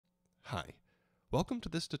Hi, welcome to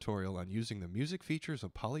this tutorial on using the music features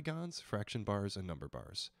of polygons, fraction bars, and number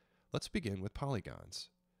bars. Let's begin with polygons.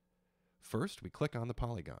 First, we click on the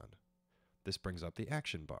polygon. This brings up the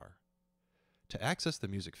action bar. To access the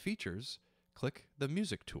music features, click the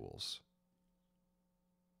Music Tools.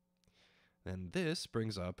 Then this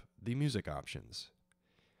brings up the music options.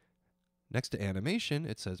 Next to animation,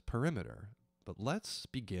 it says perimeter, but let's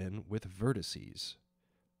begin with vertices.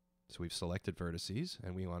 So we've selected vertices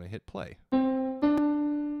and we want to hit play. So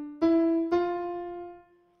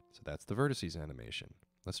that's the vertices animation.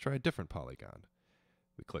 Let's try a different polygon.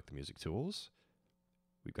 We click the music tools.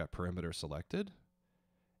 We've got perimeter selected.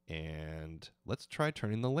 And let's try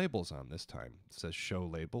turning the labels on this time. It says show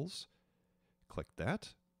labels. Click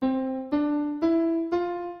that.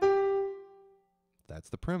 That's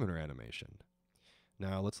the perimeter animation.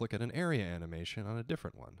 Now let's look at an area animation on a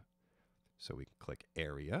different one. So we can click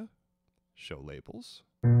area, show labels.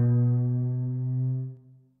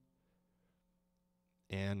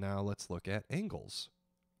 And now let's look at angles.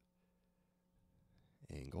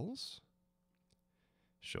 Angles,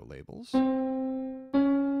 show labels.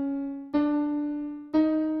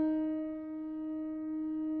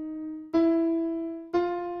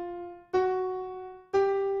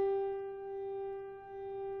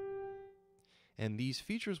 And these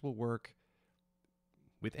features will work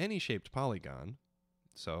with any shaped polygon.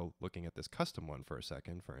 So looking at this custom one for a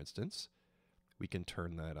second, for instance, we can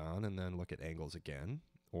turn that on and then look at angles again,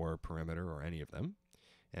 or perimeter, or any of them,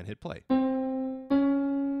 and hit play.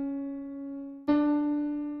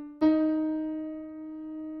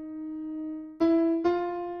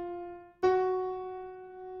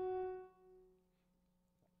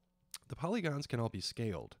 The polygons can all be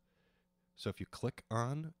scaled. So if you click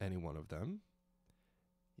on any one of them,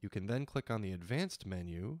 you can then click on the advanced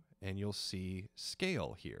menu and you'll see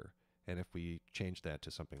scale here. And if we change that to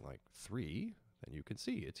something like 3, then you can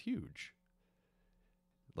see it's huge.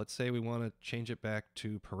 Let's say we want to change it back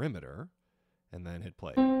to perimeter and then hit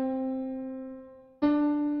play. And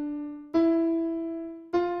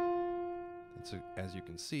so as you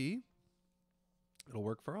can see, it'll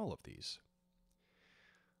work for all of these.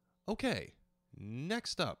 Okay,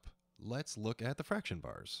 next up, let's look at the fraction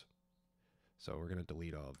bars. So we're going to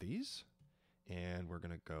delete all of these, and we're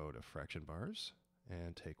going to go to fraction bars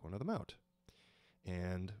and take one of them out.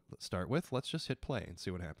 And let's start with, let's just hit play and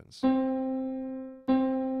see what happens.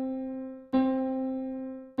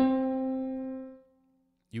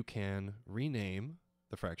 You can rename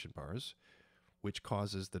the fraction bars, which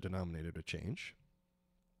causes the denominator to change.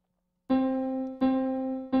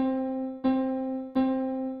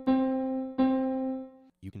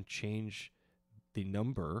 You can change the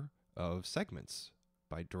number of segments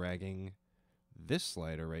by dragging this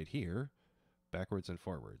slider right here backwards and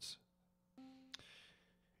forwards.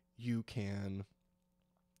 You can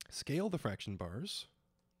scale the fraction bars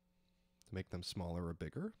to make them smaller or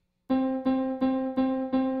bigger.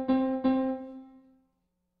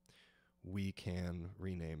 We can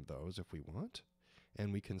rename those if we want,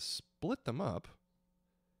 and we can split them up,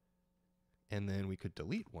 and then we could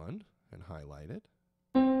delete one and highlight it,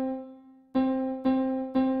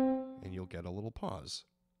 and you'll get a little pause.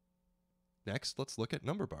 Next, let's look at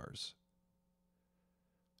number bars.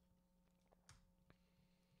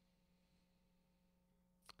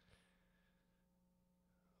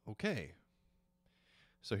 Okay,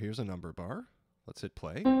 so here's a number bar. Let's hit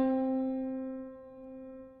play.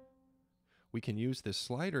 We can use this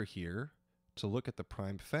slider here to look at the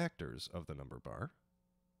prime factors of the number bar.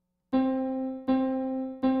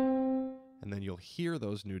 And then you'll hear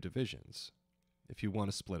those new divisions. If you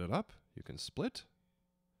want to split it up, you can split.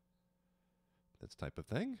 This type of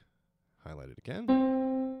thing. Highlight it again.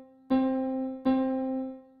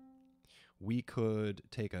 We could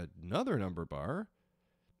take another number bar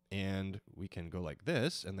and we can go like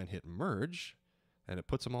this and then hit merge, and it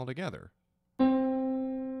puts them all together. Now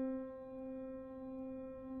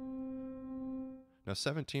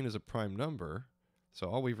 17 is a prime number, so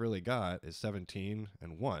all we've really got is 17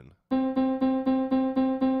 and 1.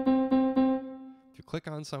 If you click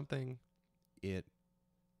on something, it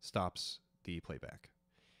stops the playback.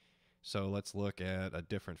 So let's look at a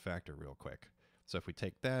different factor real quick. So if we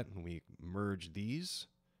take that and we merge these,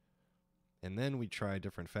 and then we try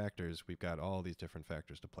different factors, we've got all these different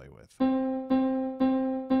factors to play with. And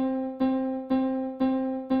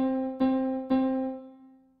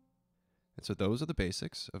so those are the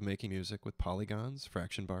basics of making music with polygons,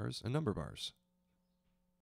 fraction bars, and number bars.